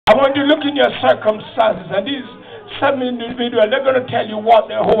I want you to look in your circumstances, and these 7 individuals, they're going to tell you what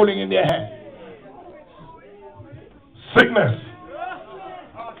they're holding in their hand. Sickness.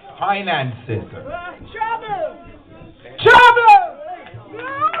 Finances. Trouble.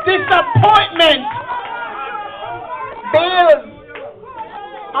 Disappointment. Bills.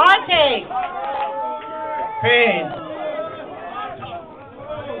 Heartache. Pain.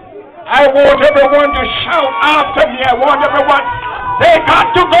 I want everyone to shout after me. I want everyone. They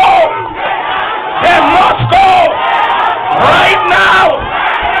got to go. They must go. Right now.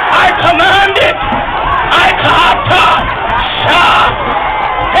 I command it. I can't shout.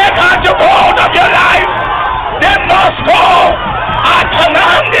 They got to go out of your life. They must go. I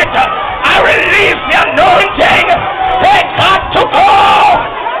command it. I release the anointing. They got to go.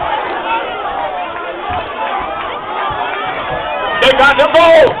 They got to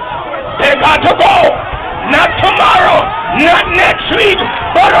go. They got to go. Not tomorrow, not next week,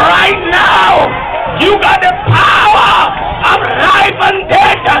 but right now. You got the power of life and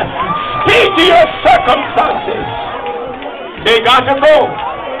death. Speak to your circumstances. They got to go.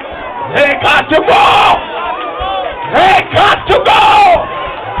 They got to go. They got to go.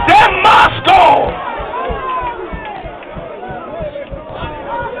 They must go.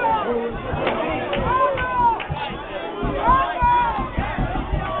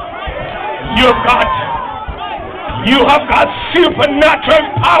 You have got supernatural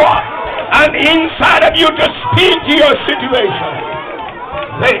power and inside of you to speak to your situation.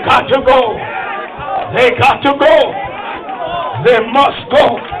 They got to go. They got to go. They must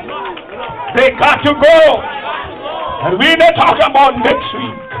go. They got to go. And we're not talking about next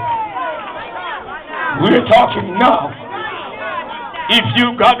week. We're talking now. If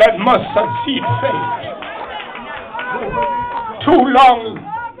you got that mustard seed faith. Too long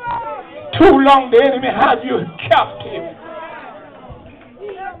the enemy had you captive.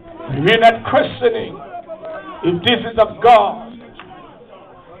 We're not questioning if this is of God.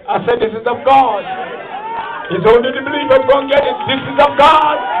 I said this is of God. It's only the believers going to get it. This is of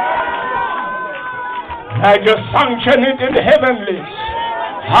God. I just sanction it in the heavenlies.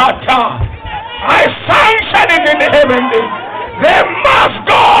 I sanction it in the heavenlies. They must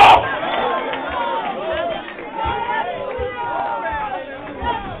go.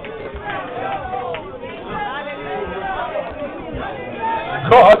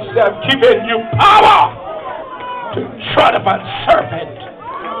 God has given you power to tread upon serpent.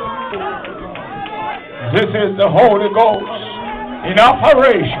 This is the Holy Ghost in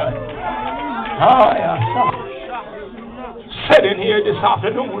operation. Sitting here this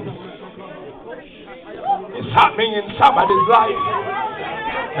afternoon. It's happening in somebody's life.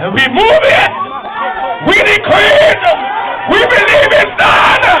 And we move it. We decree it. We believe it's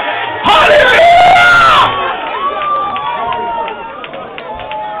done. Hallelujah.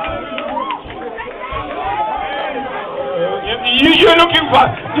 You're looking for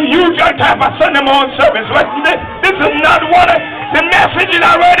the usual type of Sunday morning service. This is not what the message is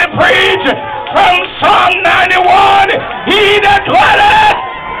already preached from Psalm 91. He that dwelleth,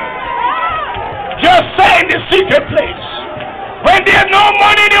 just stay in the secret place. When there's no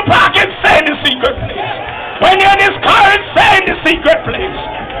money in your pocket, stay in the secret place. When you're discouraged, stay in the secret place.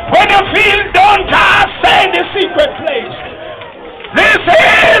 When you feel downcast, stay in the secret place. This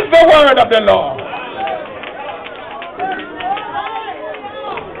is the word of the Lord.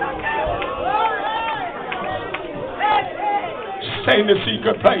 Stay in the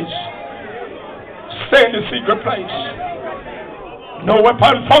secret place. Stay in the secret place. No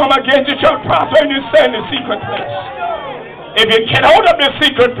weapon formed against you shall prosper, and you stay in the secret place. If you get out of the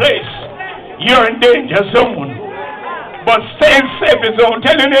secret place, you're in danger zone. But stay in safety zone.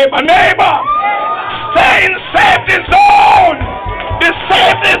 Tell your neighbor, stay in safety zone. The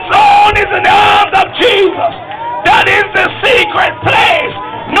safety zone is in the arms of Jesus. That is the secret place.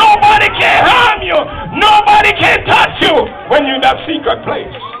 Nobody can harm you. Nobody can touch you when you're in that secret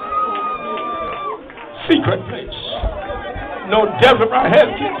place. Secret place. No devil or hell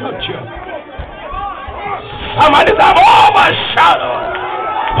can touch you. Somebody's overshadowed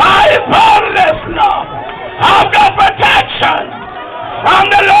by his boundless love. I've got protection from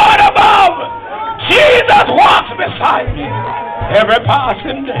the Lord above. Jesus walks beside me every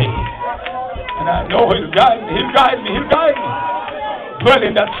passing day. And I know he'll guide me. He'll guide me. He'll guide me. Dwell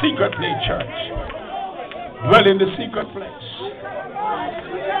in that secret place, church. Dwell in the secret place.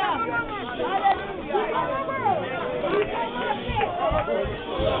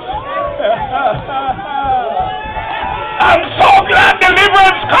 I'm so glad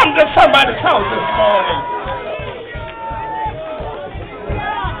deliverance come to somebody's house this morning.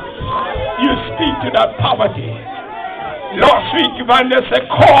 You speak to that poverty. Last week, Evangelist said,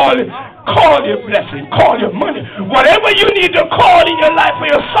 call your blessing, call your money. Whatever you need to call in your life for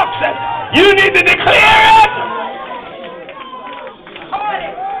your success, you need to declare it.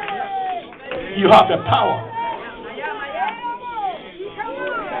 You have the power.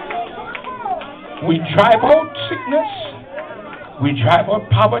 We drive out sickness. We drive out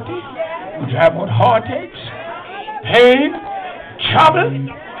poverty. We drive out heartaches, pain, trouble,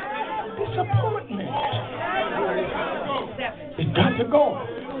 disappointment. It got to go.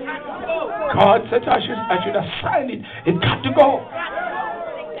 God said I should have signed it. It got to go.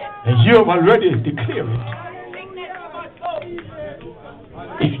 And you have already declared it.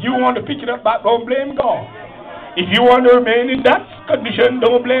 If you want to pick it up back, don't blame God. If you want to remain in that condition,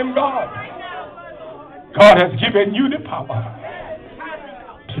 don't blame God. God has given you the power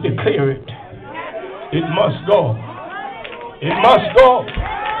to declare it. It must go. It must go.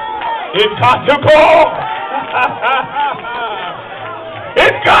 It got to go.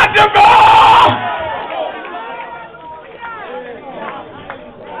 It got to go.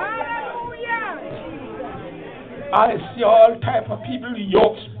 I see all type of people,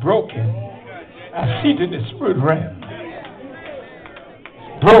 yokes broken. I see it in the spirit realm.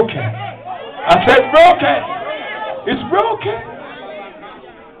 Broken. I said broken. It's broken.